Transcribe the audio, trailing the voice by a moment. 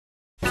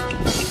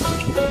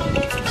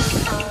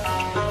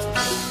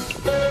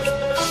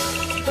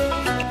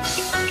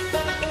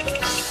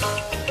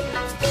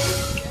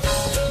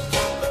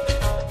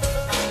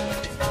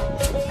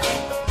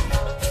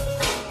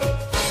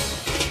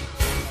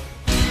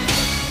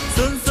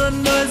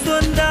xuân ơi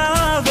xuân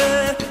đã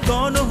về,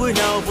 có nỗi vui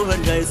nào vui hơn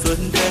ngày xuân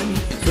đến.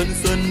 Xuân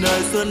xuân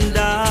ơi xuân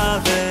đã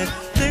về,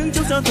 tiếng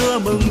chúc giao thừa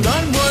mừng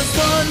đón mùa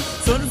xuân.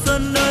 Xuân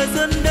xuân ơi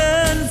xuân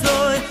đến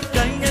rồi,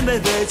 cánh em bay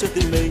về cho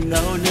tim mình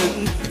nao nức.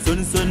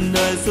 Xuân xuân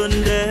ơi xuân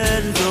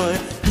đến rồi,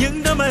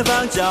 những đám mây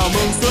vàng chào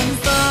mừng xuân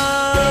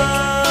sang.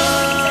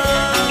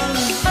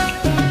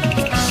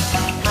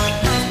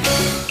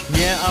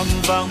 Nhẹ âm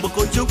vang một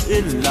câu chúc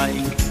yên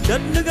lành,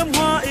 đất nước gấm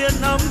hoa yên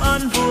ấm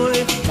an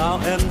vui.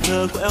 Bao em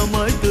thơ của eo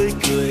mới tươi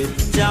cười,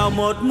 chào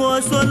một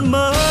mùa xuân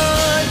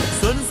mới.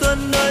 Xuân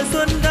xuân ơi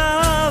xuân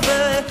đã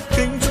về,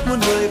 kính chúc muôn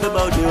người với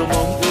bao điều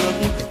mong ước.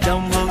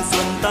 Trong hương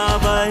xuân ta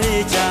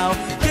vẫy chào,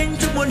 kính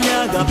chúc muôn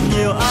nhà gặp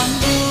nhiều an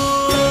vui.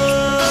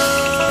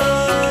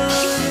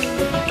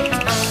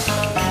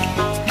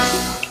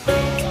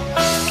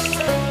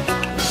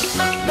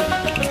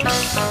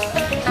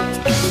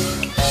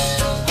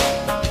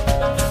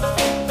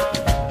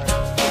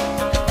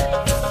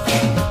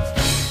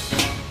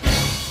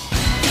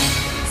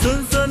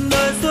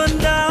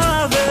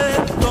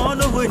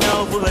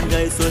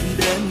 Xuân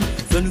đến,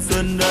 xuân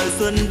xuân ơi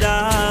xuân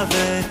đã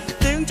về,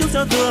 tiếng chúc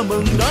giao thừa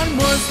mừng đón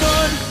mùa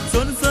xuân.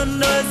 Xuân xuân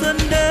ơi xuân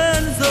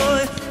đến rồi,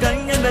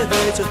 cánh em bay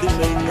về cho tim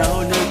mình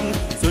nao nức.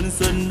 Xuân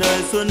xuân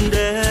ơi xuân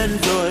đến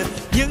rồi,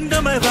 những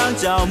đám mây vàng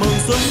chào mừng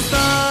xuân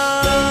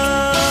sang.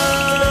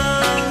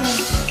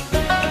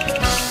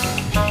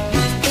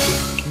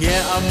 Nghe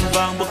âm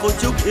vang một câu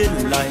chúc yên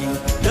lành,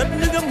 đất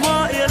nước gấm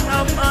hoa yên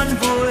ấm an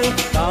vui.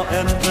 Bao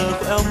em thơ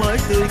của eo mới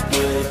tươi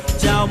cười,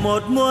 chào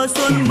một mùa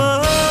xuân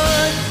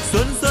mới.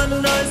 Xuân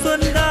xuân ơi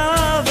xuân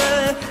đã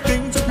về,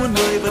 kính chúc muôn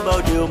người với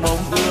bao điều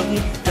mong ước.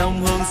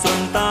 Trong hương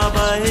xuân ta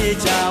vẫy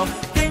chào,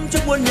 kính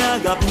chúc muôn nhà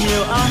gặp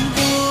nhiều an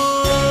vui.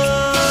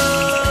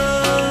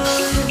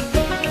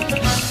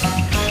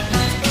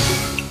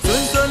 Xuân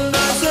xuân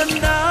ơi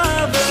xuân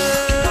đã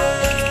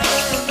về,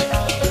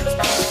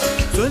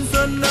 xuân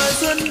xuân ơi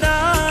xuân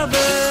đã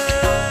về,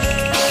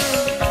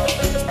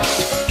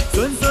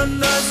 xuân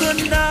xuân ơi xuân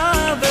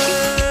đã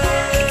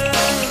về,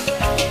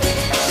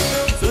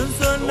 xuân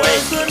xuân ơi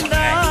xuân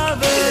đã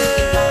về,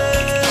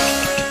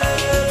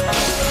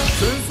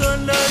 xuân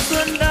xuân ơi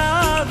xuân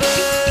đã về,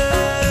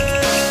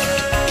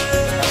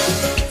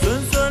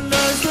 xuân xuân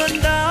ơi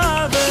xuân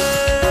đã về.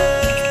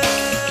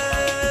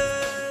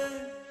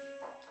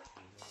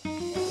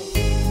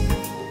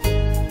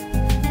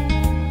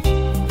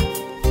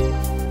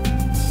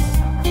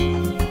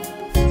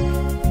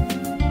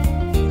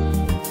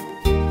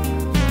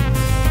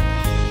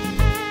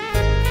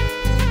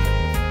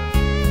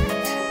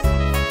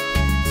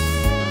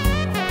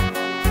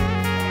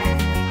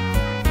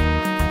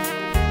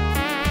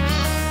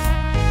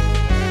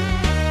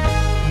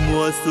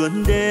 Mùa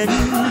xuân đến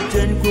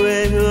trên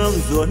quê hương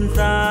ruộn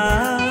rã,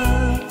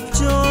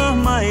 cho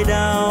mai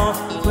đào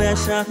khoe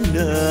sắc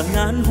nở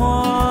ngàn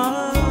hoa.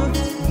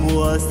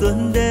 Mùa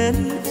xuân đến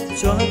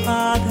cho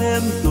ta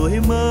thêm tuổi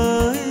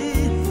mới,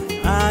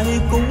 ai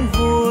cũng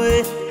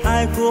vui,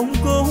 ai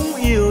cũng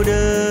yêu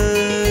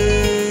đời.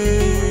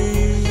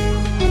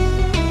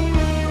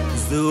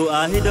 Dù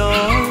ai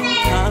đó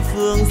tha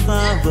phương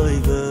xa vời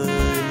vời,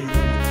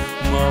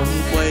 mong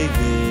quay về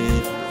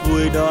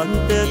vui đón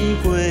Tết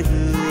quê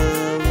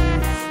hương.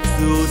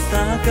 Dù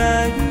xa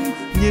cách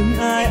nhưng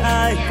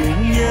ai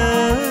cũng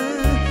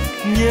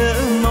nhớ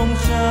mong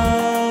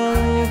sao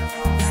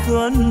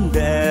xuân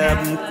đẹp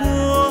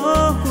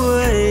của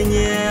quê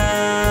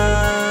nhà.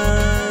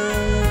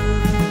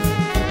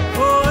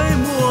 Ôi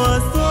mùa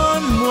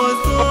xuân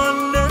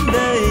đến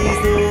đây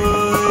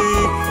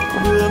rồi,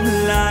 bướm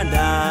la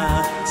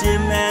đà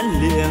chim én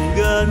liền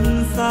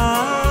gần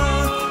xa.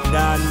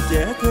 Đàn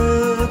trẻ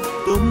thơ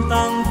tung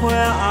tăng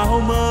khoe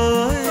áo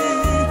mới,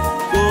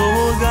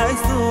 cô gái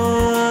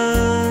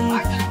xuân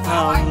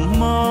thầm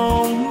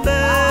mong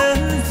bên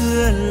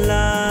duyên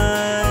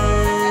lại.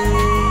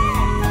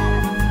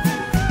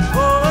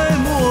 Ôi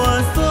mùa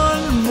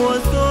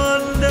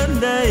xuân đến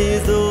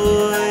đây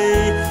rồi,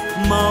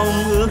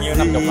 mong ước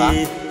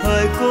gì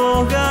hỡi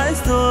cô gái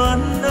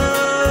xuân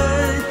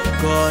ơi.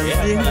 Còn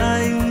riêng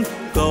anh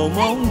cầu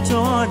mong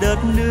cho đất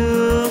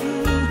nước,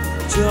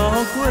 cho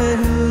quê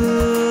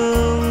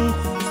hương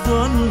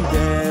xuân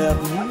đẹp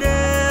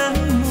đến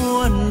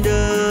muôn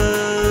đời.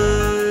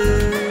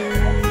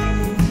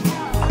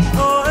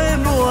 Ôi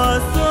mùa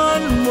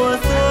xuân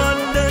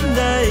đến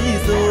đây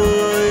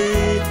rồi,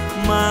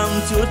 mang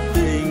chút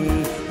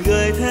tình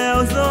gửi theo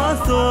gió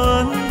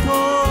xuân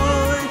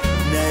thôi.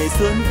 Này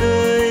xuân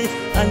ơi,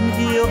 anh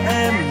yêu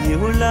em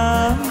nhiều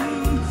lắm,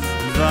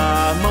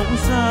 và mong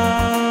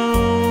sao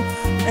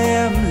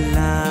em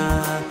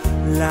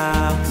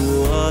là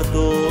của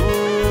tôi.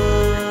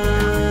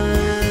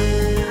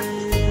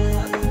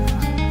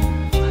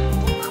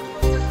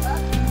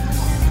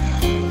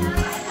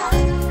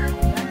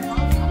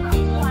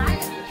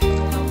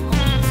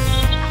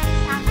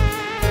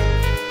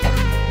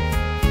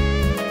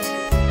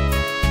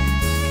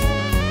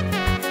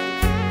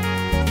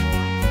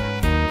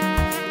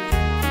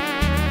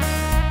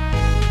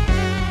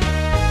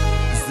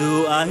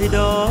 Dù ai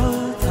đó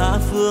tha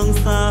phương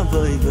xa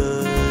vời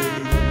vời,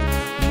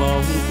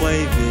 mong quay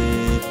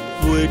về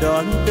vui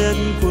đón Tết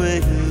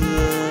quê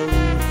hương.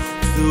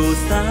 Dù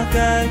xa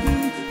cách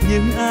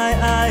nhưng ai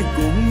ai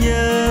cũng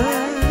nhớ,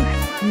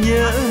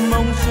 nhớ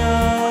mong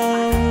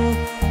sao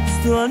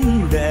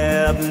xuân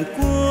đẹp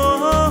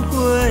của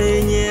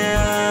quê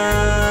nhà.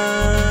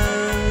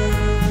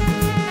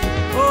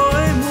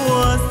 Ôi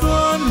mùa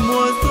xuân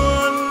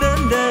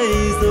đến đây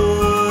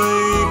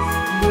rồi,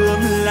 bướm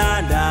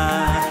la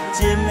đà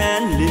chim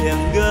én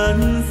liền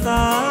gần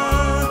xa,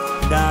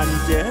 đàn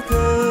trẻ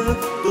thơ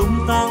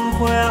tung tăng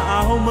khoe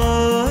áo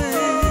mới.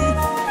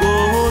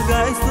 Cô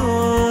gái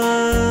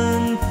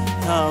xuân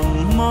thầm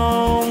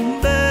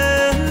mong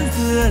đến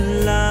duyên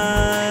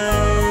lại.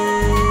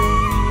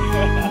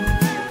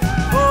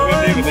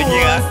 Ôi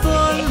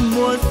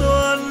mùa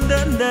xuân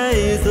đến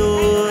đây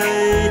rồi,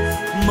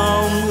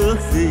 mong ước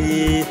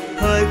gì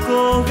hỡi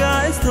cô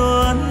gái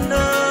xuân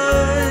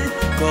ơi.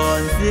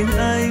 Còn riêng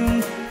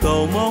anh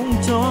cầu mong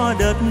cho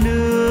đất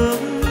nước,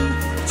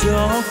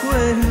 cho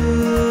quê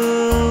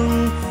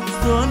hương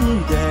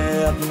xuân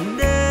đẹp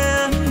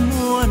đến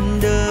muôn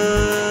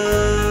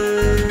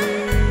đời.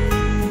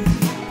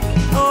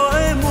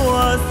 Ôi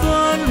mùa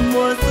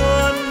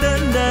xuân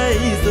đến đây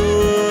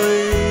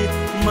rồi,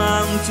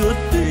 mang chút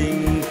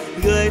tình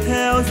gửi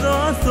theo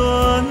gió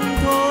xuân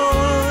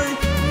thôi.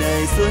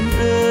 Này xuân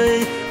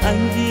ơi,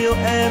 anh yêu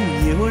em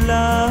nhiều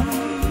lắm,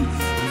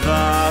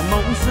 và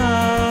mong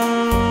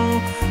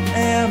sao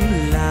em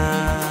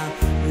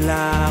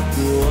là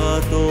của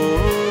tôi,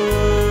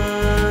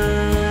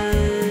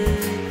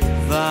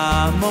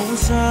 và mong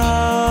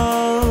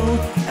sao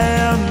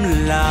em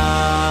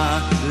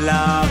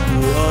là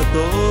của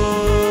tôi.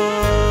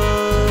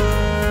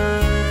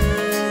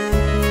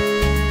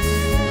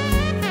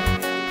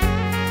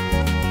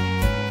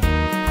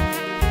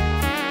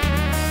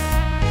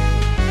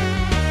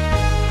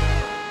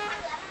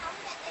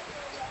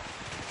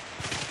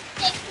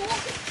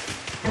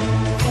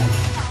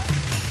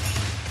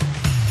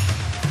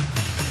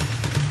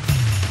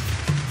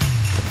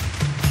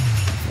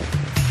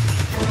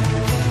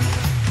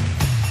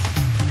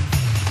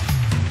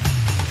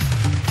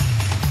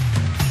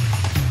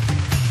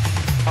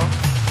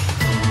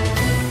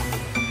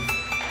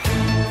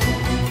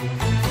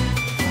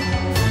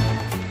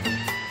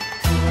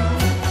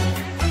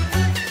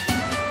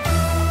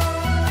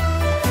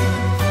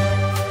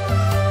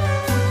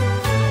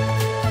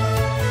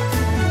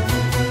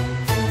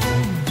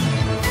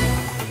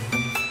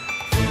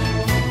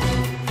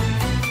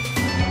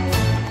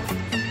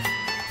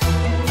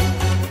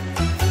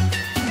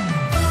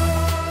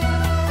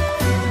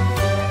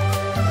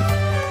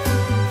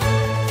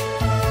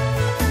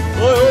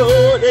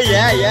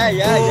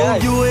 Dạ.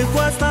 Vui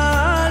quá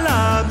xa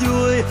là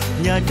vui,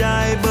 nhà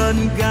trai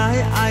bên gái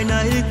ai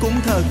nấy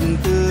cũng thật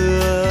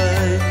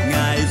tươi.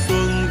 Ngày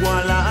xuân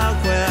qua lá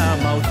khoe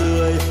màu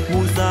tươi,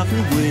 muôn sắc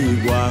huy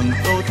hoàng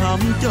tô thắm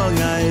cho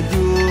ngày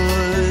vui.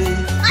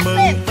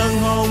 Mừng tân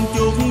hôn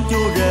chúc chu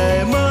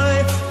rể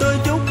mới, tôi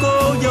chúc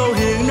cô dâu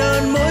hiền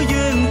nên mối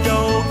duyên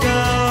trầu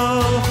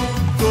cao.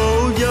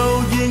 Cô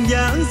dâu duyên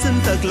dáng xinh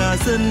thật là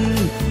xinh,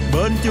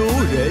 bên chú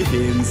rể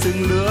hiền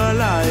xưng lứa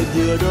lại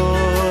vừa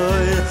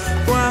đôi.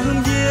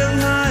 Quang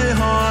duyên hai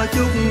họ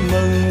chúc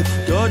mừng,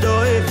 cho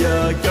đôi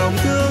vợ chồng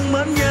thương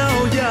mến nhau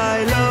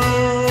dài lâu.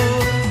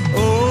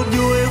 Ô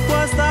vui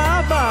quá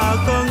xá bà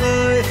con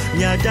ơi,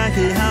 nhà trai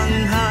thì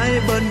hăng hái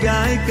bên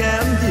gái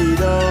kém gì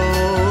đâu.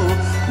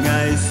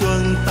 Ngày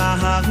xuân ta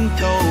hát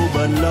câu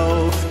bền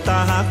lâu,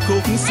 ta hát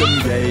khúc xinh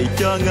gầy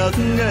cho ngất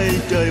ngây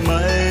trời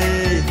mây.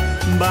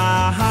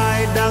 Bà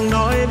hai đang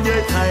nói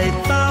với thầy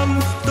Tâm,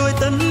 tôi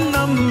tính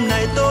năm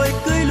này tôi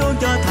cưới luôn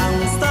cho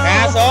thằng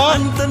Sáu.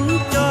 Anh tính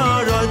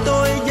cho rồi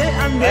tôi với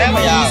anh để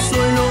mình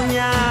xuôi luôn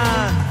nha.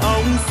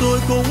 Ông xuôi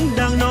cũng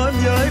đang nói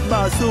với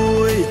bà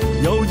xuôi,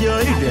 dâu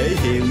với rể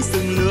hiền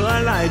xưng lứa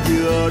lại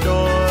vừa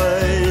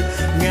đôi.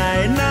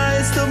 Ngày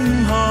nay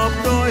sum họp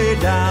đôi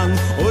đàn,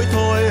 ôi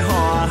thôi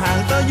họ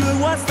hàng ta vui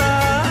quá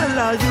xa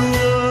là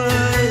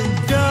vui.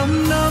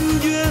 Trăm năm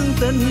duyên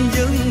tình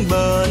vững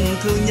bền,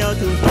 thương nhau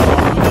thương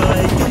trọn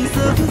đời chung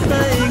sức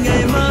tay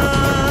ngày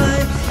mai.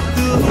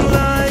 Tương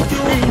lai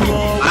chung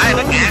một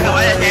tất cả các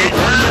bạn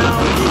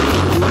nhau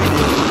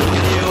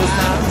yêu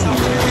sáng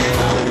ngời,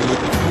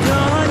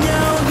 cho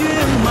nhau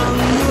duyên mặn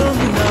hương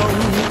nồng,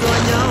 cho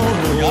nhau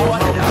nụ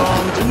hồng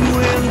còn tình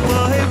nguyên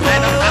với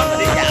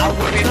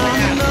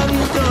năm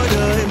cho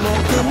đời một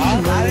tấm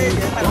người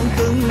con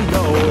cứng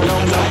đầu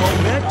lòng là một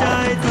bé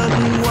trai thật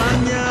ngoan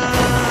nha.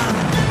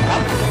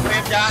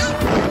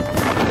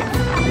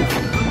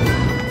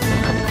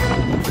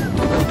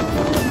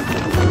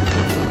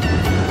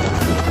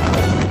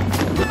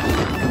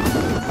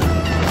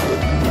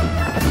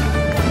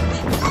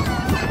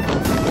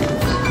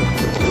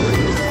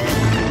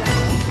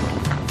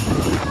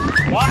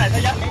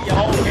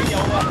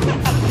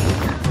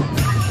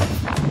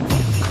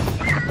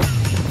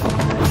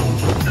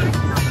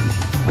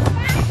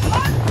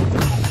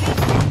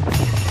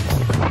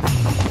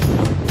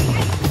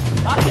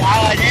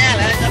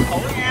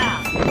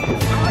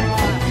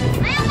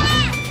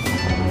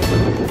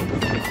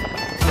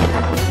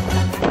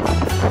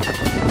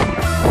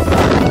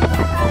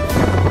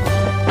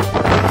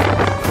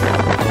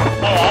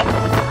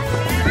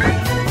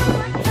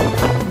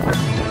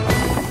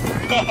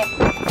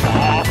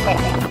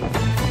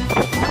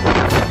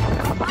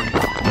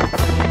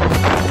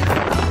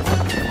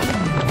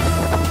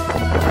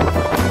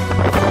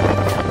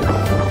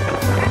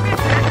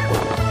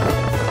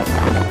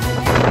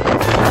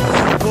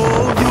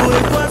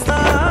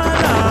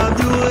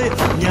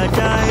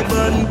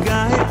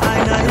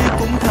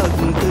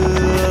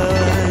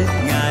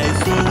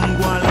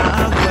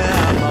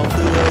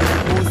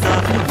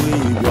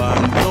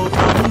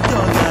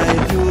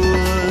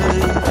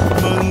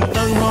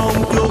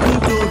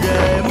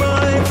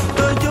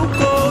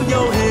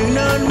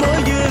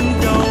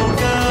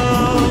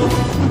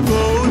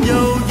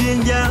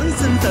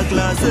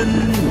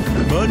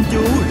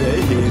 chú để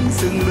hiện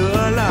sưng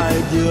lửa lại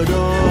vừa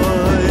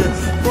đôi.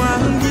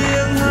 Quang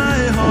duyên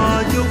hai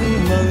họ chúc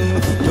mừng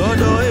cho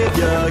đôi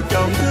vợ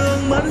chồng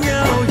thương mến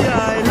nhau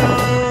dài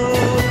lâu.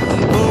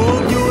 Ô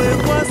vui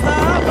quá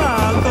xá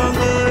bà con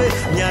ơi,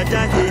 nhà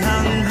trai thì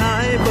hăng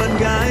hái bên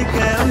gái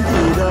kém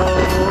gì đâu.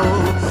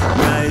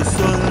 Ngày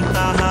xuân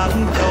ta hát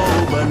câu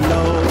bền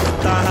lâu,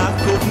 ta hát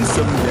khúc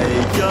sum đầy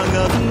cho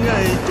ngất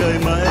ngây trời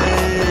mây.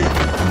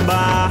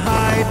 Bà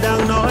hai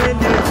đang nói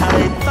với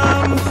thầy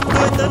Tâm,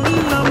 tôi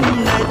tính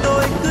năm này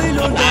tôi cưới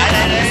luôn cho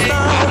anh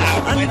sao.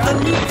 Anh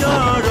tính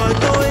cho rồi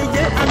tôi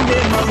với anh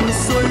để mừng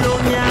xuôi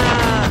luôn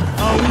nha.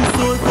 Ông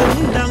xuôi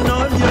cũng đang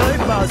nói với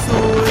bà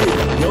xuôi,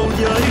 dấu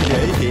giới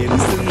để hiện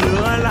sưng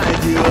lửa lại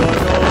vừa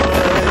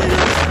rồi.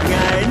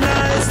 Ngày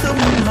nay sum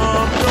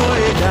họp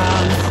đôi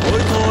đàn,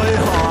 ôi thôi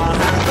họ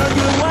hàng có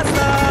vui quá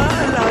xa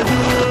là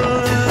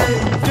vui.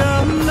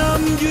 Trăm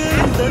năm duyên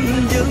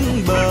tình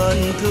vững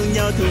bền, thương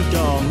nhau thương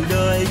trọn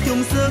đời,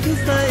 chung sức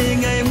xây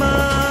ngày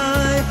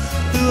mai.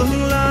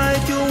 Tương lai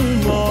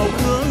chung một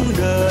hướng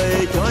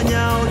đời, cho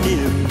nhau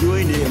niềm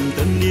vui niềm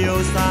tình yêu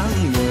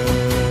sáng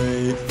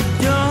ngời.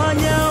 Cho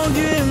nhau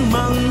duyên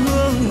mặn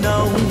hương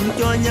nồng,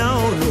 cho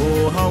nhau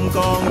nụ hồng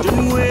còn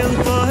trinh nguyên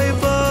phơi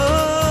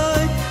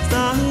phới.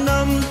 Sang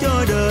năm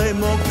cho đời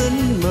một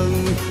tin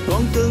mừng,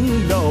 con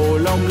cưng đầu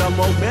lòng là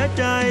một bé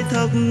trai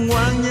thật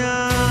ngoan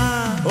nha.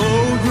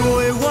 Ô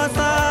vui quá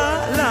xa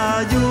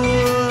là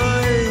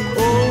vui,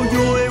 ô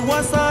vui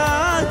quá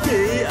xa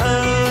chị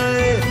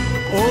ơi,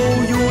 ô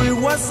vui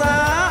quá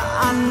xa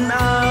anh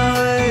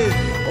ơi,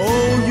 ô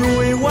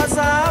vui quá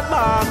xa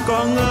bà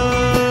con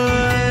ơi.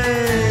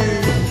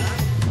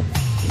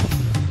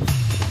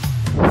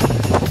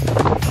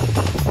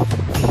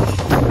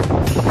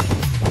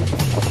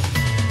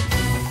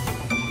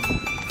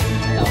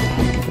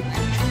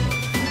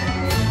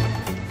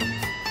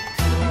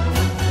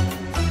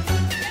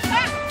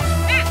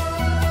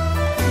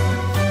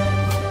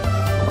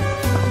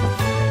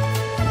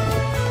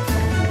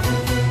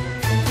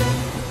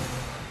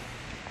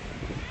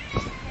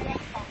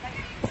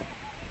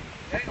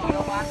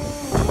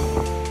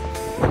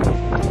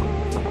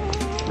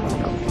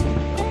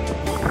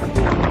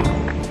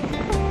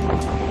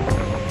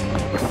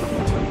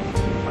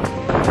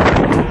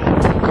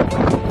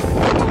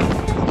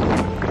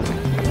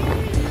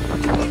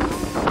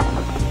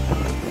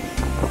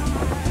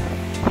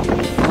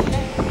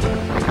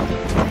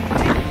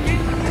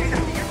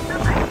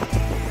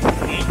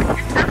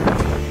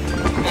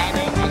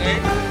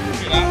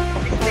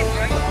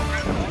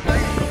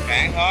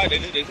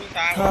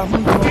 Thăm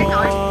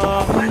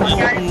hoa một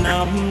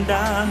năm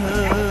đã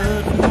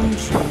hết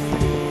rồi,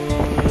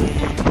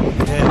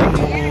 thêm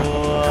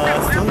mùa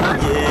xuân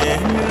về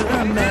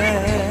nữa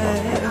mẹ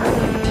ơi.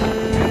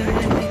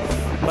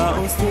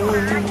 Bao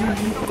xuân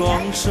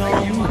con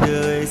sống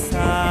đời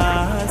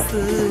xa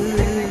xứ,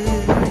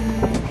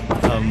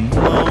 thầm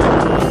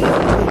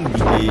mong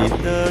vì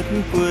Tết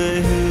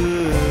quê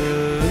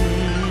hương.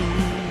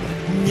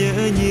 Nhớ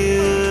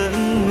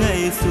những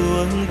ngày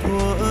xuân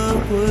thuở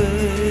quê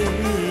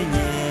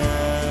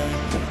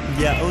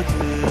dạo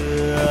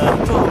thừa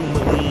con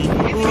mừng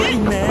ôi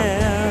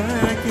mẹ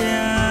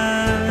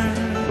cha.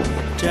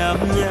 Trao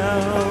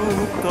nhau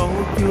câu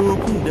chúc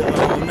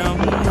đầu năm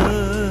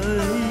mới,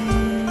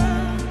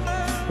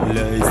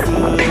 lời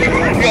xưa yêu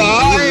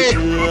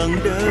thương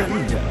đến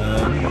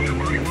đậm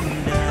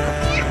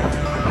đà.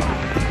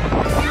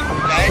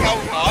 Chạy không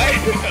khỏi.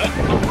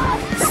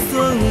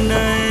 Xuân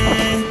này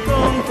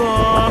con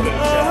còn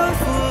ở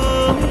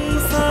phương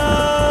xa,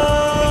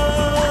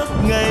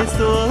 ngày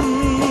xuân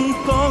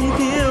con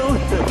thiếu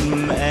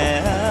tình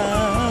mẹ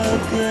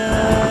cha.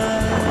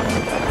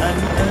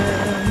 Anh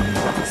em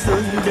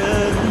xuân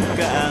đến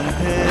càng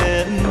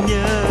thêm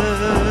nhớ,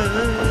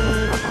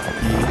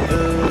 vì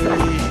ơi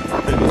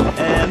tình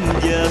em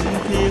vẫn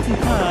thiết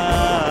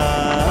tha.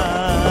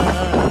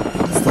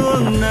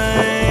 Xuân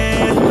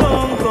này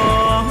con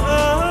còn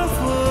ở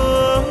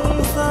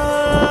phương xa,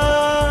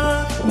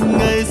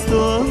 ngày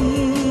xuân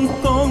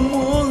con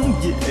muốn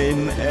về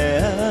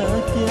mẹ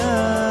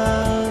cha.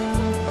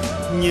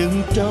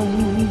 Nhưng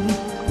trong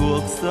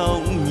cuộc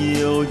sống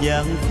nhiều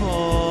gian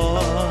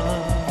khó,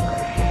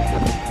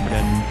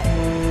 đành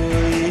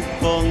thôi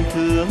con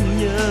thương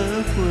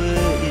nhớ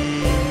quê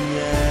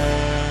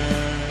nhà.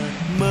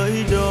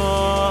 Mới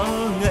đó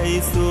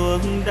ngày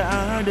xuân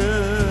đã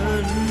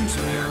đến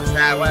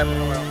rồi,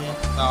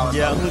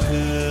 giao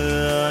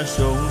thừa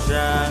rộn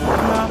ràng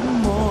khắp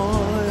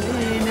mọi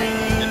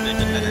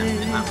nơi.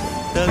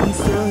 Tân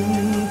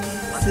xuân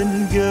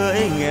xin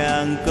gửi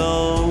ngàn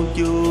câu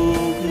chúc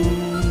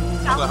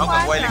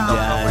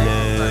và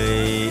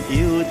lời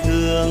yêu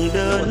thương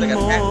đến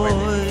mỗi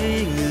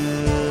người.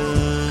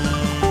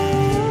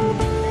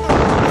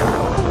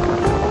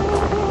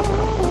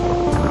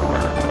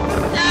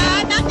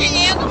 Trời, tóc chị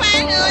nhiều có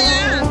 3 người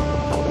à.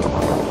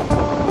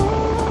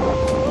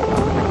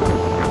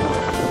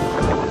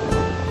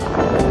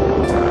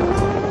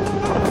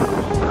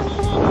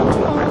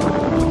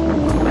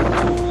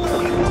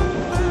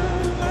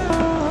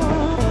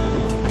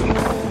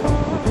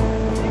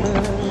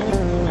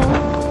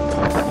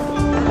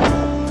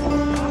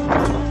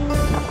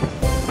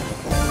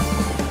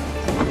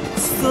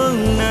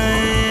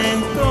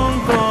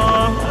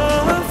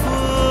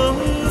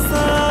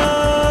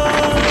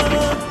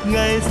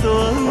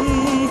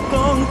 xuống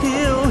con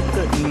thiếu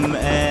tình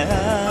mẹ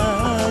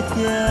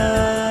cha.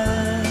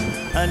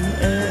 Anh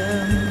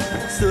em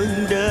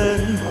xuân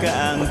đến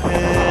càng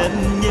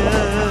thêm nhớ,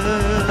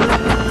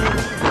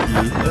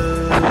 vì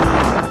ơi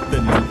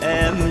tình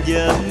em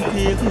vẫn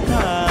thiết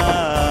tha.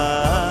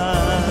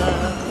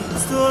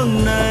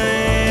 Xuân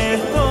này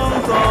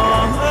con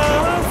còn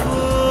ở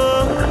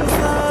phương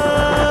xa,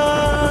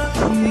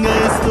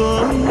 ngày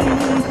xuân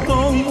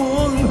con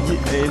muốn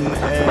về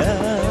mẹ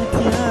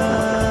cha.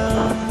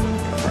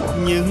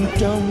 Nhưng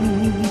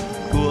trong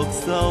cuộc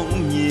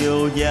sống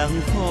nhiều gian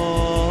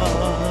khó,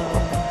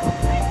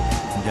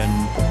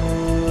 đành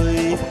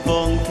thôi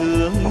con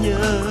thương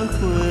nhớ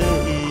quê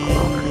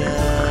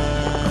nhà.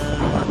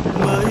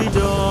 Mới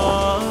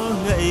đó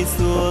ngày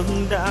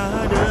xuân đã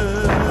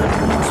đến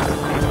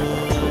rồi,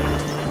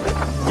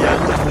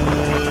 giang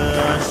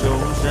thừa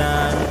rộn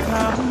ràng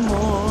khắp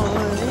mọi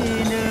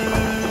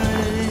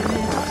nơi.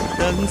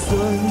 Tầng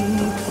xuân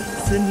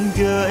xin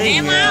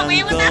gửi ngàn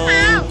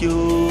câu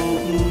chúc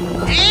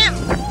Em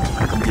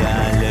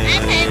và lời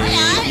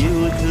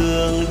yêu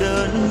thương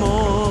đến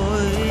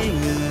mỗi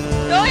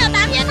người. chú cho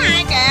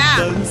 892 kìa.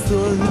 Tầng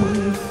xuân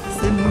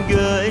xin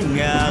gửi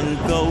ngàn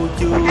câu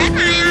chúc. Anh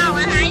hai không?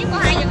 Anh hai có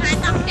hai dừng 2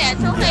 tấm kìa,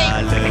 xuống đi.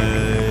 Và lời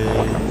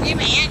Ghi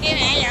mẹ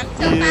dẫn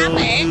số 8 yêu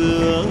liền.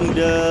 thương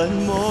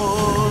đến mỗi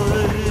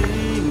người.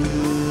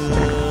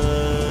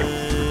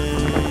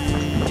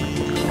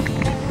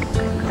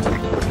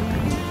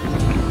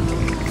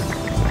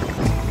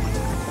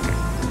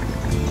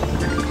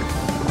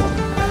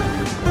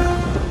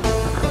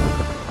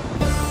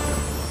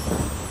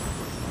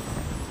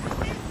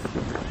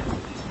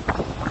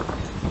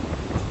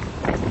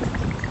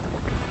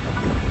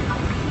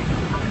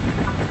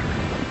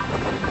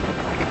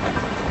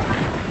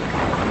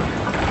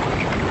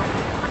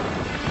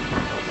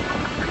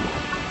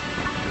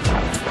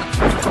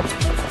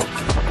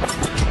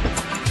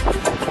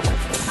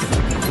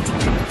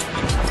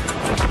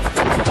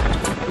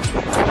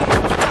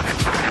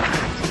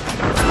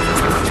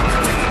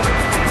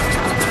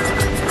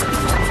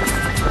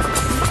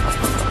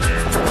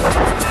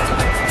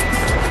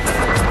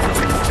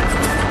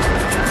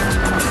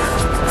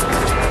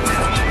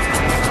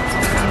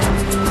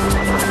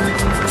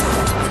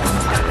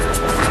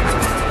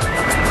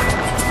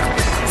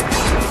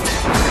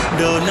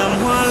 Đầu năm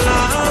hoa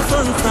lá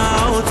xuân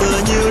sao tựa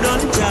như đón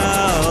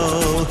chào,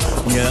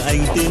 nhờ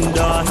anh tin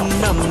đón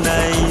năm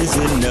nay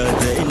duyên nợ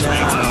thế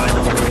nào.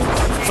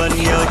 Phần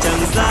nhiều chẳng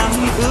dám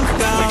ước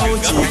cao,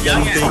 chỉ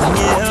cần tình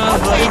nghĩa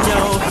với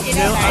nhau.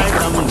 Nếu ai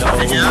tâm đầu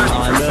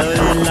ngỏ lời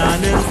là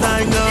nên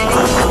sai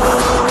ngâu.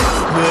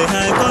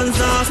 12 con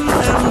giáp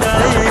em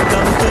đây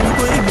cầm tên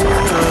quý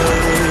mùi,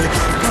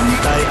 nắm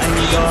tay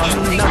anh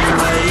đón năm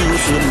nay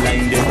duyên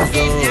lành đến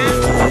rồi.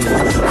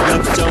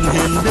 Gặp chồng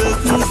hiền đức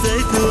dễ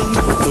thương,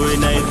 tuổi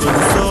này tuần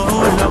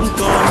số lắm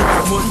con,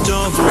 muốn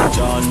cho buồn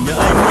tròn nhờ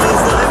anh môi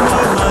giới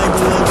môi mai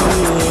đưa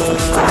đưa.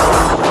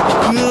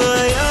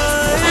 Người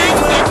ơi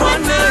quê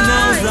quán nơi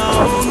nào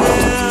giàu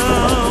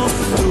nghèo,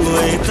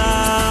 tuổi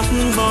tác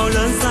bao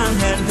lớn sang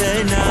hẹn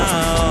thế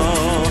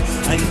nào.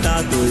 Anh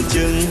ta tuổi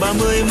chừng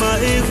 30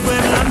 mấy,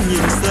 quên lắm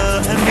nhìn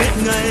sơ em biết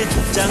ngay,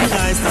 chẳng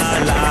ai xa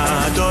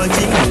lạ đó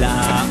chính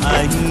là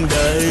anh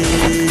đây.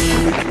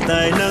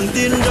 Tài năng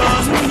tiên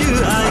đoán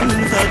như anh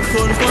thật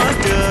khôn quá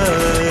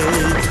trời,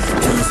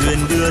 tình duyên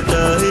đưa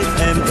tới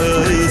em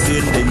ơi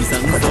duyên định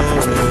sẵn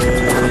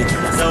rồi.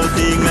 Giàu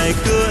thì ngày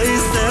cưới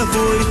sẽ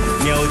vui,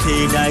 nghèo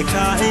thì đại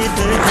khái thế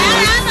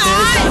thôi.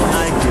 Thế gian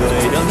ai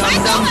cười đâu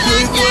năm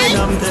cưới cuối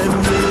năm thêm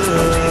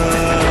mưa.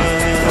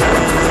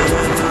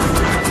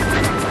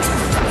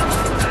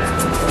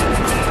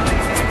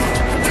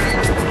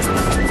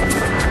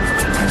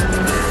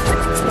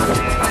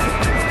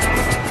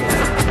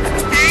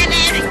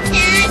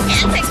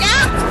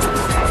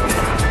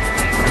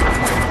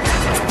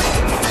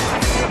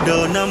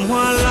 Đầu năm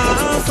hoa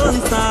lá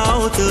xuân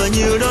sao tựa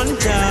như đón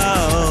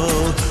chào,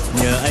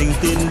 nhờ anh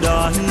tin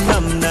đón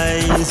năm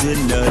nay duyên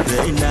nợ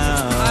thế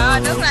nào.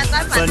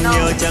 Phần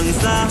nhiều chẳng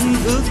dám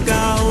ước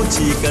cao,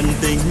 chỉ cần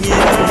tình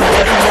nghĩa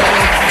với nhau.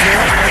 Nếu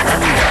ai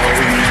tâm đầu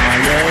ngỏ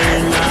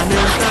lời là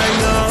nên sai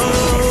ngẫu.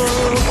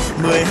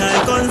 12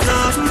 con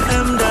giáp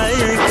em đây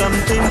cầm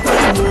tin quý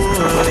mùi,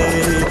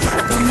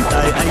 cầm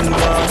tay anh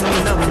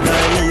đón năm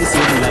nay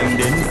duyên lành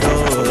đến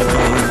rồi.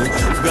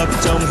 Gặp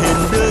chồng hiền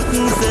đức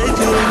dễ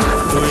thương,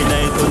 tuổi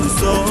này tuần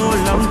số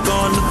lắm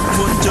con,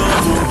 muốn cho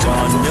buồn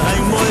tròn nhờ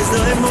anh môi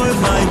giới môi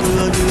mai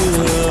đưa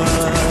đưa.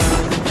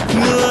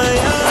 Người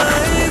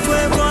ơi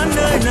quê quán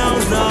nơi nào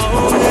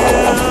giàu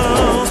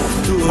nghèo,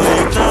 tuổi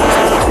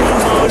tác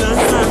bao lớn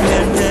sang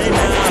hèn thế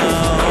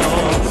nào.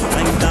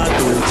 Anh ta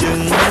tuổi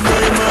chừng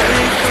 30 mấy,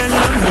 quen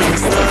lắm nhìn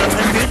sơ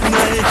em biết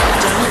ngay,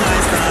 chẳng ai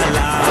xa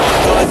lạ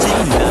đó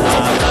chính là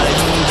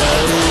anh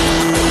đây.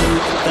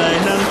 Tài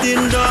năng tiên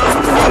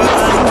đoán như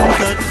anh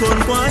thật khôn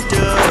quá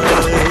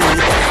trời,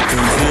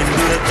 tình duyên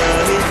đưa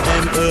tới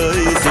em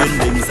ơi duyên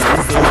định sẵn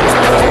rồi.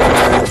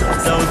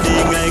 Giàu thì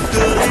ngày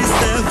cưới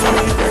sẽ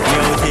vui,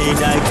 nghèo thì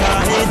đại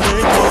khái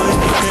thế thôi.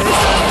 Thế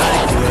gian ai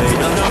cười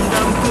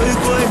năm cưới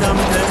cuối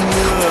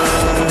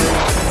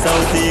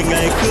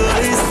ngày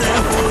cưới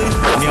sẽ vui,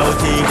 nghèo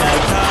thì đại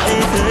khái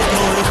thế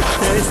thôi.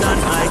 Thế gian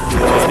ai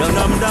cười đầu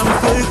năm đám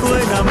cưới cuối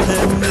năm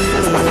thêm mưa.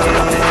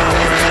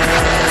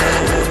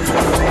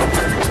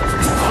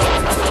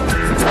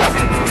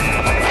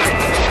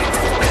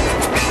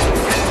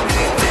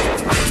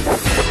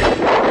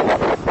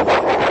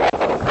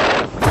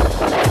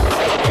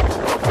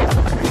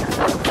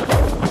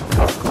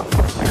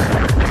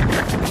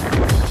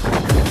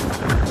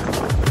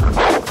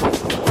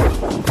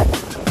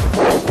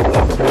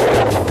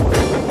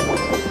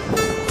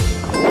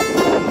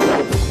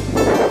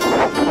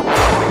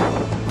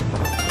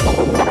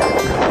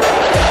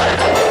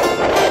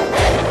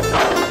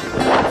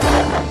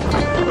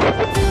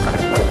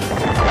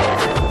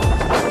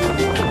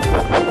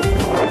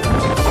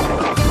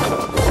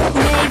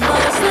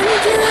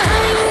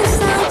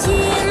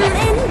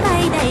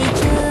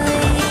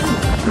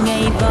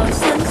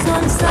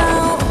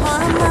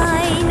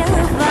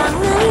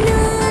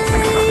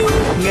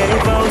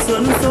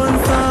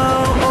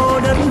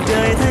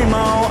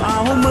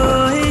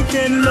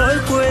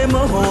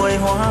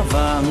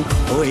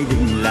 Ôi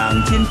đình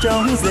làng trên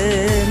trống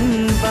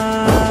rền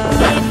vang.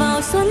 Ngày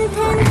vào xuân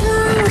thênh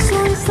thang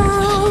xôn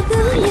xao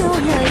gửi nhau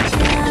lời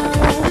chào.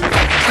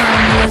 Chào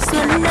mùa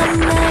xuân năm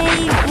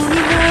nay vui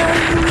hơn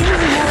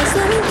những mùa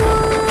xuân qua.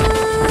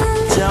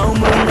 Chào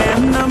mừng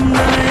em năm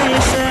nay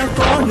sẽ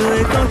có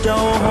người cao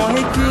trầu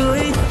hỏi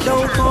cưới.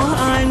 Đâu có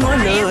ai nói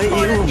lời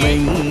yêu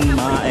mình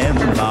mà em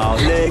bảo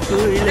lễ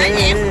cưới lễ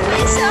xin.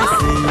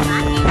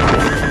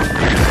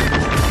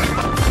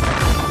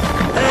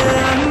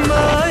 Em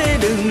ơi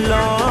đừng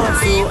lo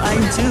dù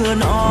anh chưa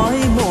nói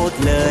một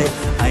lời,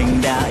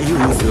 anh đã yêu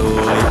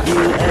rồi.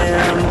 Yêu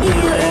em,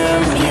 yêu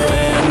em, yêu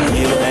em,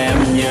 yêu em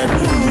nhất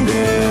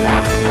đời.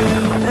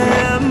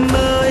 Em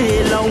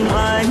ơi lòng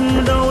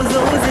anh đâu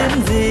giấu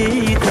giếm gì,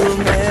 thương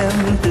em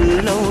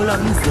từ lâu lắm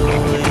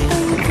rồi.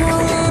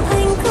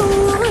 Anh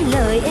không ngỏ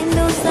lời em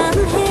đâu dám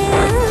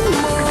hé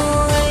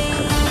môi.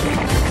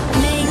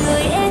 Này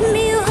người em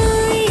yêu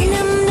ơi,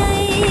 năm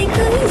nay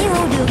cưới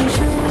nhau được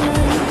rồi,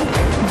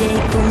 để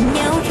cùng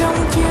nhau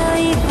rong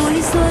chơi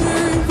vui xuân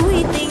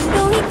vui tình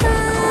đôi ta.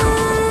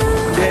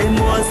 Để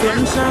mùa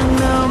xuân sang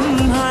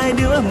năm hai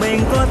đứa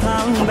mình có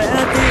thằng bé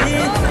tí,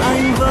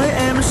 anh với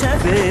em sẽ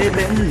về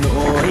bên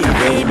nội,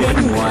 về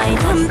bên ngoài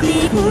thăm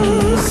tiếc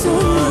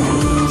xuân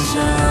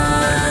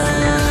sang.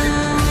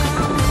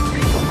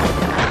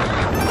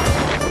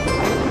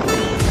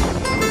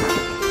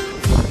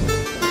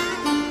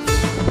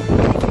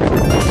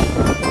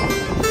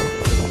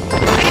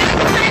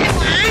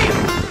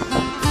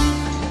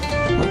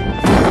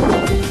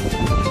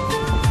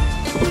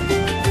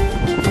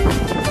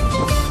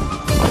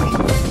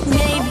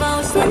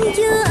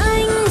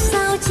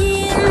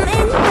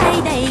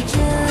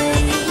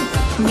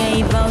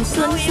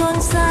 Xuân xuân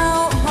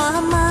sao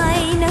hoa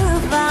mai nở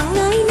vàng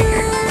nơi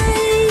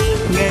nơi.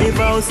 Ngày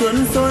vào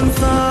xuân xuân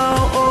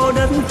sao ô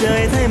đất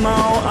trời thay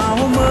màu áo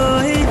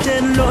mới,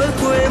 trên lối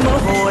quê mơ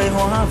hồi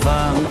hoa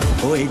vàng.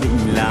 Ôi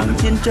đình làng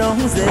trên trống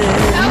rền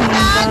vang.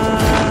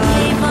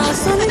 Ngày vào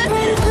xuân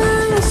thênh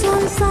thang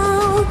xuân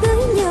sao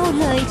gửi nhau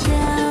lời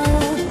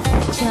chào.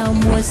 Chào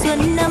mùa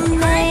xuân năm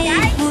nay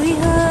vui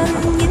hơn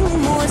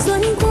những mùa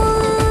xuân qua.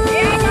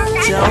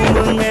 Chào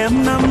mừng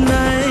em năm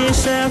nay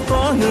sẽ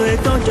có người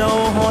cao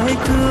trầu hỏi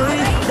cưới.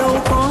 Đâu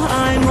có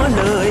ai nói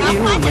lời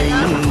yêu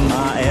mình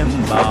mà em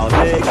bảo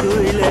lễ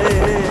cưới lễ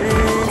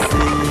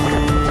xin.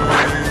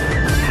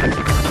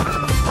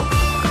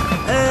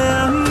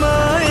 Em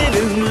ơi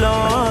đừng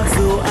lo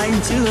dù anh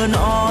chưa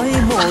nói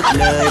một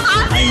lời,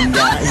 anh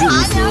đã yêu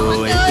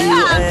rồi.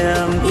 Yêu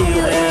em,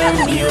 yêu em,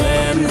 yêu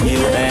em,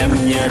 yêu em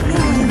nhất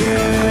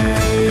đời.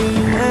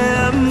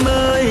 Em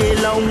ơi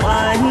lòng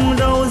anh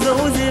đâu giấu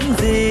giếm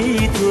gì,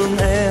 thương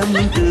em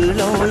từ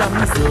lâu lắm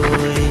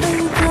rồi.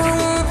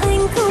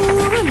 Anh không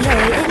ngỏ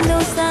lời em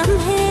đâu dám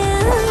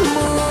hé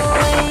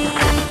môi.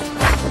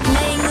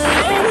 Này người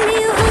em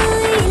yêu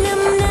ơi,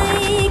 năm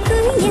nay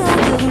cưới nhau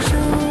được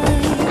rồi,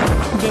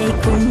 để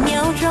cùng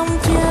nhau rong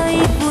chơi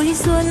vui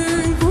xuân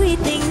vui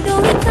tình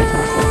đôi ta.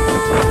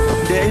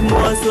 Để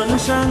mùa xuân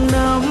sang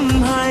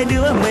năm hai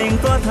đứa mình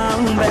có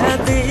thằng bé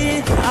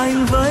tí,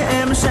 anh với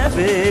em sẽ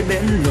về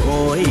bên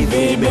nội,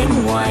 về bên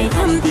ngoài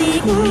thăm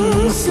tiếc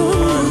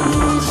xuân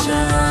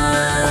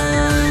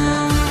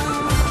sang.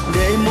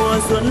 Để mùa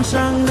xuân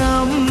sang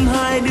năm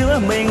hai đứa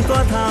mình có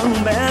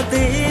thằng bé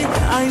tí,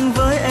 anh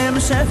với em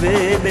sẽ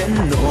về bên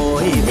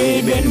nội,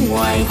 về bên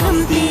ngoài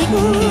thăm tiếc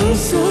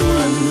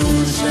xuân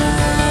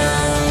sang.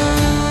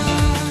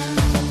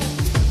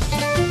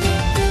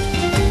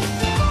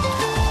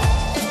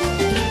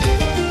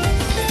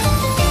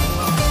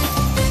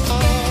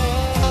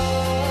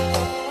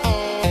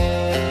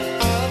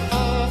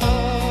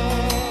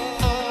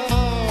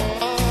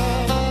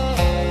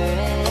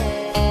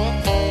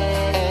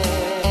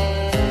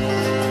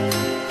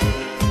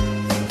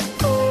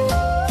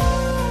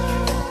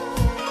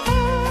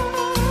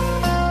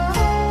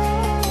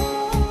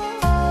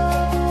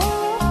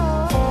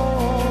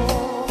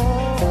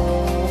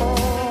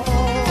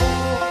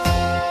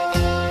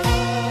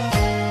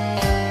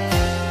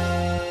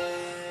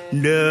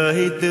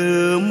 đời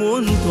từ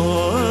muôn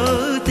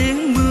thuở,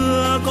 tiếng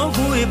mưa có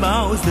vui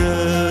bao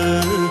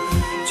giờ.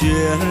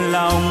 Chuyện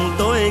lòng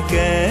tôi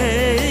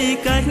kể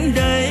cách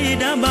đây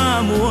đã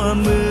 3 mùa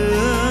mưa.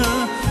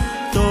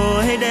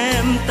 Tôi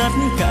đem tất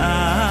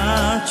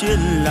cả chuyện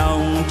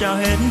lòng trao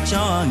hết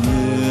cho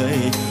người,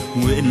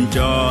 nguyện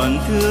tròn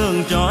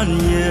thương tròn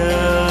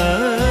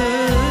nhớ.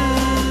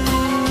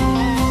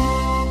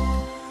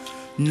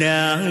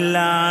 Nàng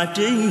là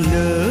trinh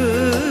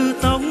nữ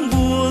tóc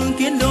buông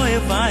khiến đôi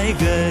vai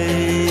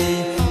gầy,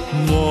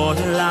 một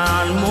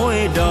làn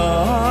môi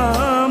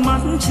đỏ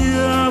mắt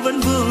chưa vẫn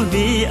vương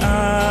vì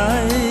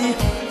ai.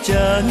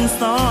 Chân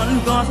son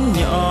gót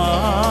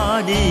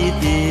nhỏ đi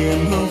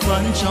tìm hương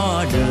phấn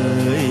cho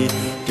đời,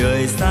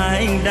 trời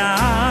xanh đã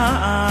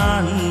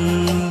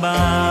an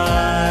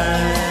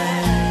bài.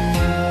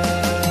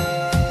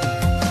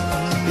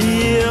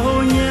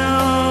 Yêu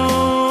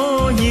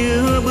nhau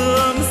như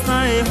bướm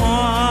say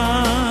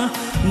hoa,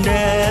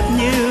 đẹp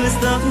như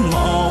giấc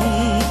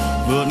mộng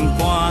vượt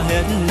qua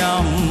hết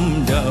năm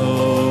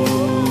đầu.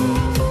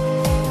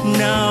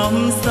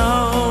 Năm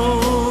sau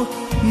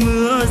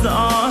mưa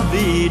gió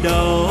vì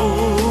đâu,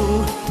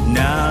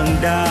 nàng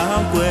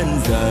đã quên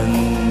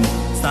dần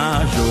xa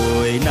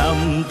rồi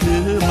năm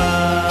thứ 3.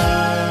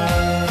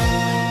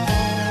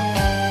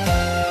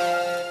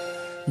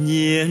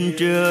 Nhìn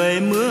trời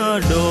mưa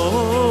đổ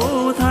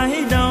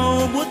thấy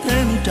đau buốt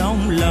thêm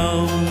trong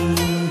lòng.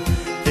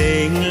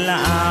 Tình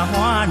lạ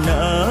hoa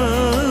nở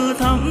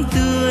thắm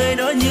tươi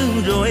đó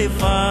nhưng rồi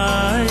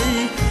phai.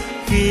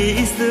 Khi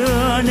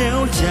xưa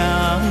nếu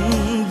chẳng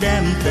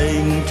đem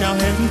tình trao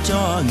hết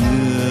cho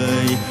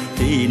người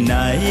thì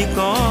nay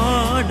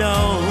có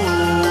đâu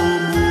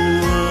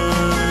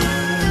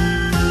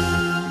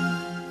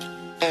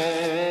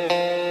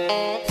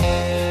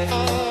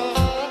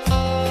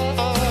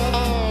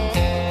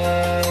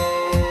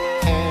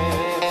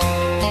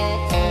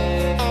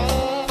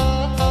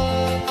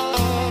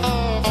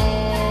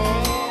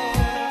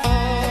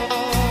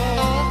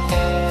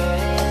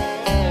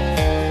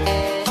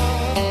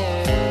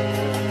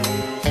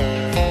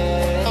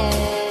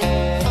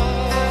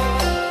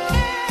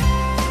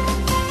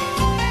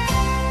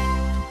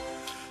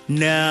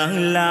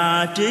nàng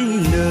là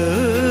trinh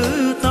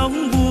nữ tóc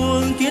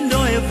buông khiến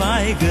đôi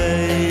vai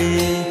gầy,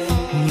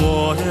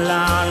 một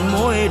làn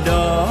môi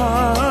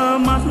đỏ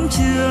mắt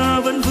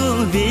chưa vẫn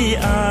vương vì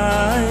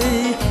ai.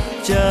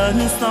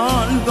 Chân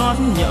son gót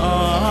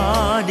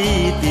nhỏ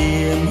đi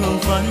tìm hương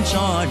phấn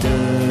cho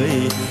đời,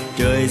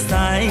 trời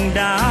xanh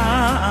đã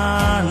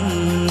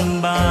an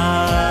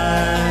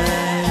bài.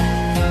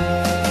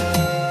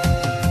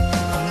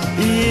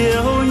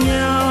 Yêu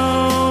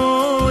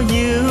nhau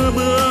như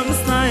bướm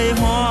say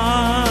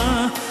hoa,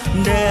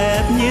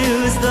 đẹp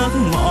như giấc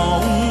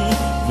mộng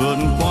vượt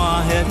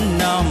qua hết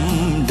năm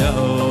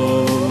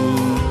đầu.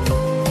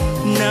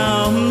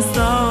 Năm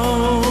sau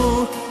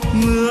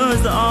mưa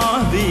gió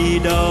vì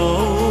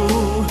đâu,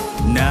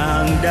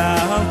 nàng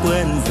đã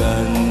quên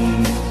dần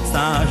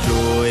xa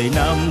rồi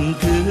năm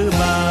thứ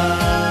 3.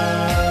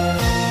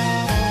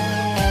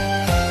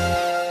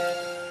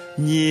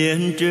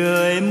 Nhìn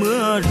trời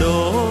mưa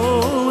đổ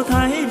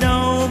thấy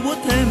đau buốt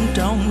thêm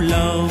trong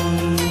lòng.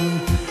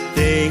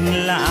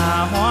 Tình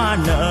lạ hoa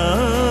nở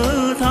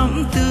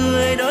thắm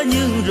tươi đó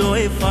nhưng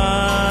rồi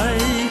phai.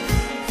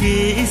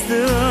 Khi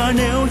xưa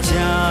nếu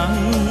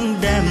chẳng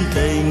đem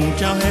tình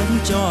trao hết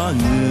cho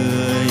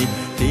người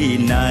thì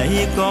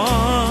nay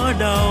có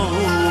đâu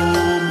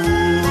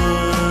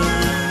buồn.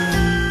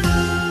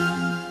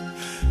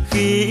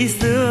 Khi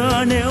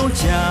xưa nếu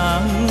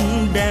chẳng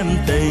đem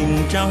tình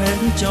trao hết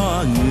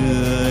cho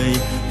người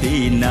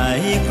thì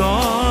nay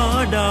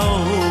có đâu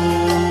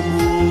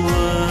buồn.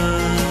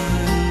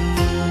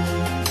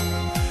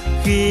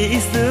 Khi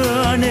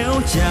xưa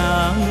nếu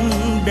chẳng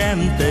đem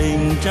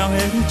tình trao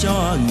hết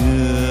cho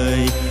người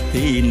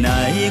thì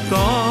nay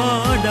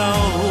có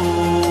đâu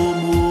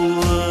buồn.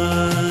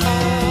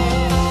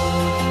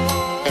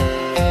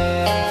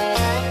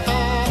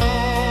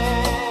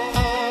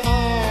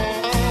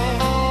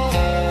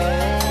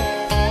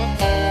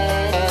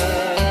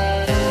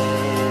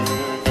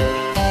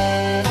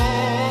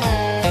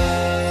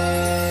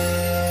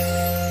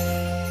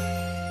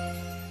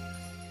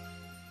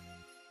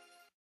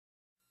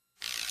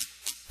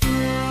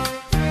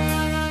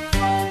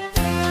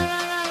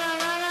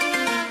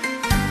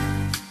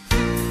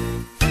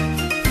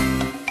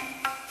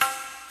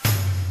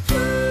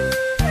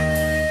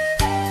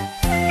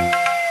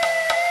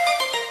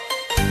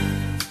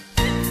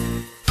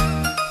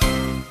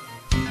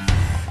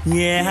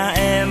 Nghe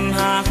em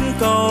hát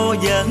câu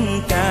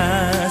dân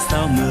ca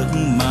sao mượt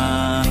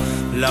mà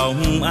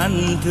lòng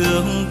anh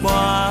thương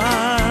quá.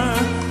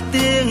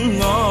 Tiếng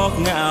ngọt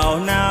ngào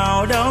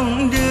nào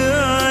đông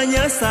đưa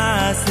nhớ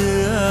xa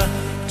xưa.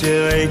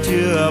 Trời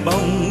trưa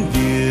bóng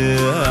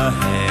dừa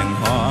hẹn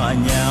hò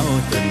nhau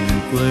tình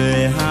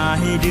quê hai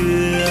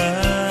đứa.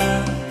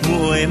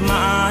 Mùi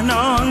mà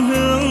non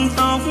hương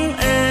tóc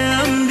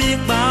em biết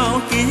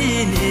bao kỷ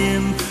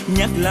niệm.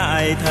 Nhắc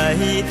lại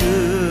thấy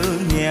thương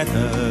nghe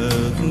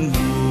thật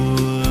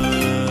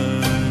buồn.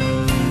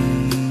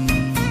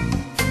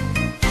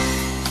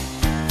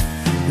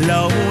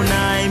 Lâu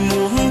nay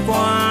muốn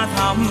qua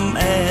thăm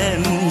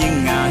em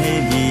nhưng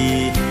ngại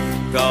vì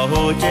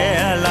cầu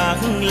tre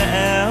lặng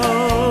lẽo.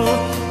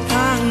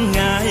 Tháng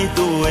ngày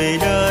tuổi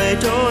đời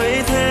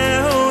trôi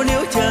theo,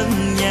 nếu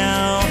chân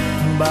nhau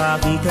bạc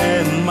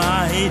thêm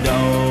mái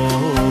đầu.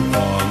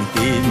 Còn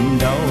tìm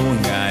đâu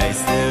ngày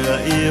xưa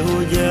yêu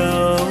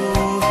dấu.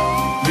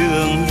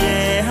 Đường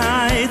về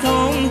hai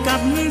thôn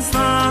cách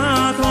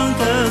xa, thoáng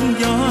cơn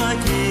gió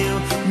chiều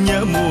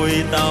nhớ mùi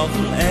tóc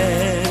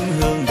em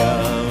hương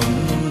đậm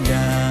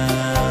đà.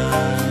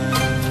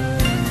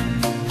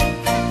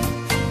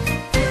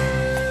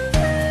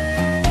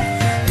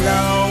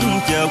 Lòng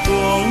chờ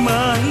cuồng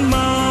mênh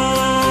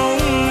mông,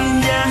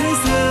 dáng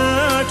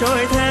xưa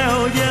trôi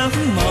theo giấc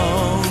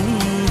mộng.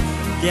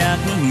 Chắc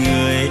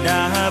người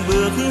đã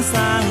bước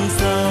sang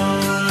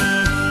sông,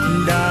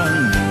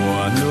 đang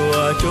mùa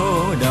lúa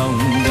chỗ đồng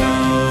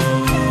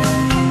đồng.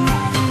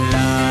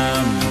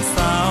 Làm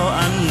sao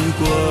anh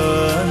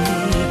quên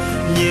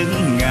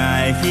những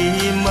ngày khi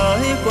mới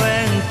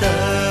quen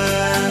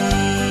tên.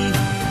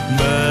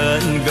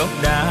 Bên gốc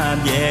đa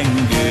ven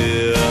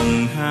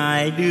đường,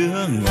 hai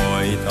đứa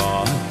ngồi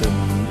tỏ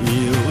tình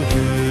yêu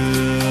thương.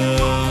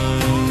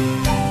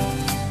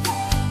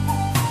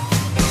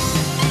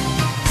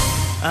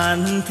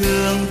 Anh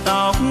thương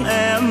tóc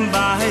em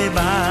bãi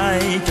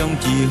bãi trong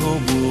chiều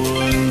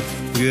buồn,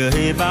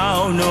 gửi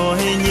bao nỗi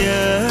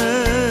nhớ.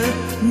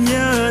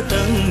 Nhớ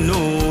từng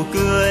nụ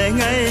cười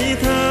ngây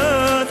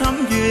thơ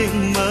thắm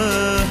duyên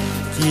mơ.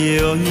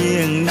 Chiều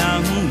nghiêng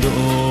nắng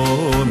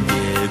đổ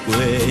về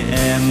quê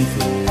em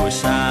phù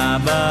sa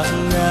bát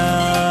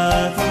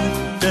ngát.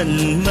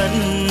 Tình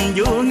mình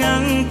dù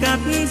ngăn cách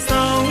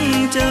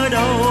sông, chớ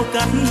đâu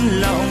cách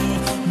lòng.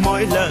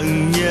 Mỗi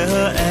lần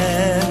nhớ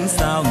em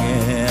sao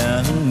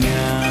nghẹn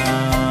ngào.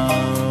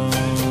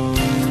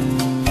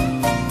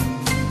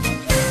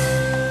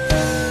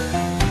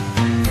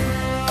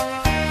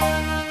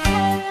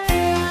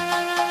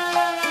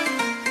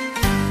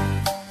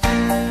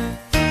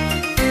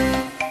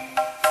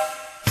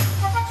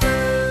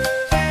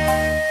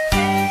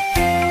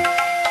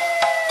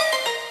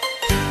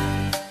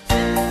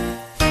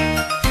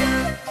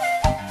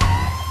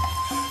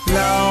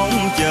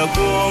 Lòng chờ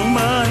cuồng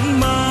mênh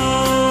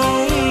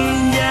mông,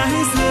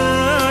 dáng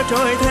xưa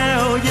trôi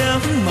theo giấc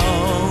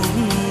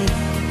mộng.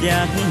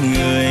 Chắc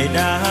người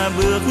đã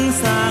bước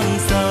sang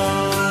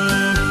sông,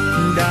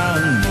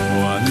 đang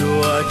mùa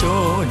lúa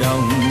chỗ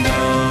đồng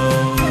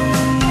đồng.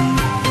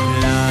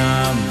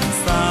 Làm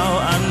sao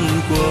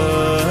anh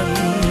quên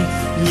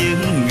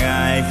những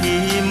ngày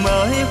khi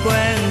mới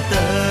quen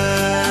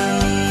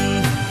tên.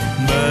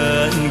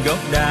 Bên gốc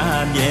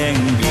đa ven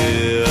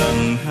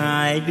đường,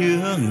 hai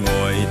đứa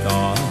ngồi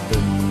tỏ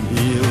tình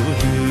yêu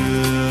thương.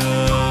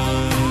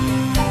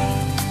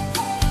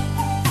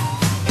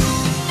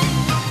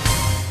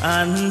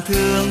 Anh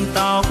thương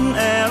tóc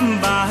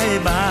em bãi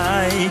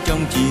bãi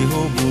trong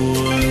chiều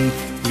buồn,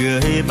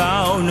 gửi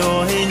bao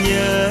nỗi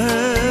nhớ.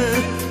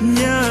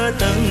 Nhớ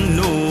từng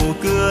nụ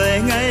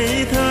cười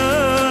ngây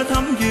thơ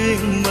thắm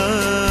duyên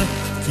mơ.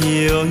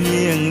 Chiều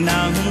nghiêng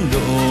nắng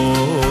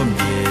đổ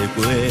về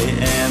quê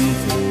em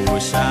phù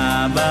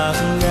sa bát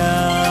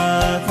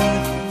ngát.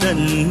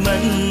 Tình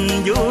mình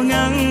dù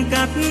ngăn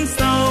cách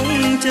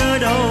sông, chớ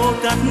đâu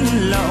cách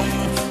lòng.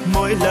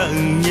 Mỗi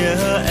lần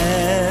nhớ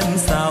em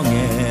sao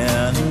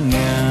nghẹn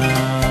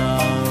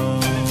ngào.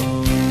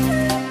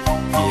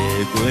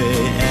 Về quê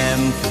em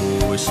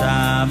phù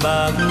sa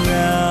bát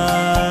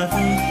ngát.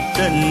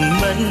 Tình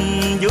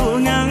mình dù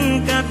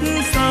ngăn cách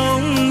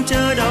sông,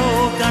 chớ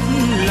đâu cách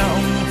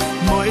lòng.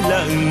 Mỗi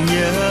lần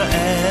nhớ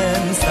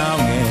em sao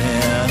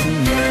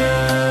nghẹn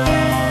ngào.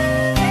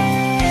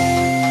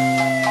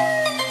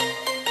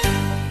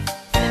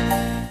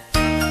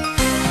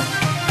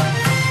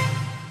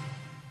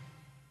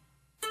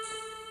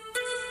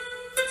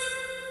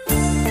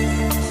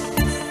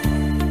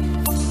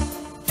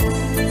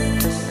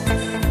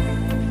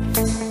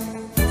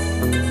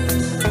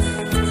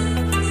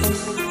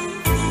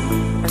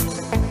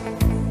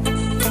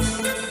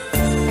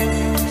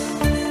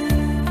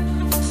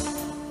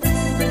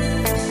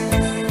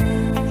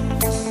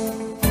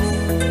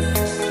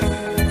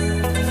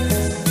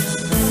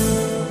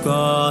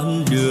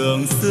 Con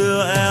đường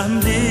xưa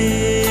em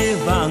đi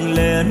vang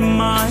lên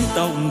mái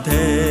tóc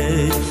thề,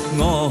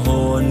 ngõ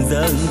hồn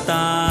dâng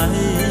tái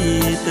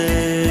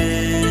tê.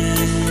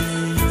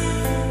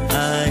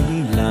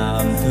 Anh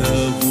làm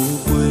thơ vũ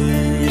quy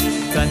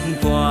cánh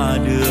qua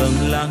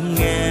đường lắng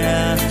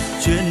nghe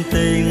chuyện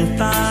tình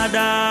ta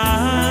đã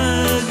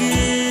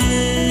ghi.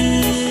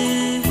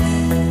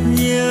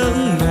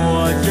 Những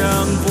mùa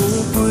trăng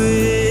vũ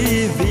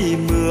quy vì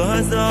mưa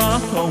gió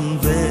không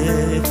về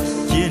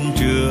chiến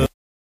trường.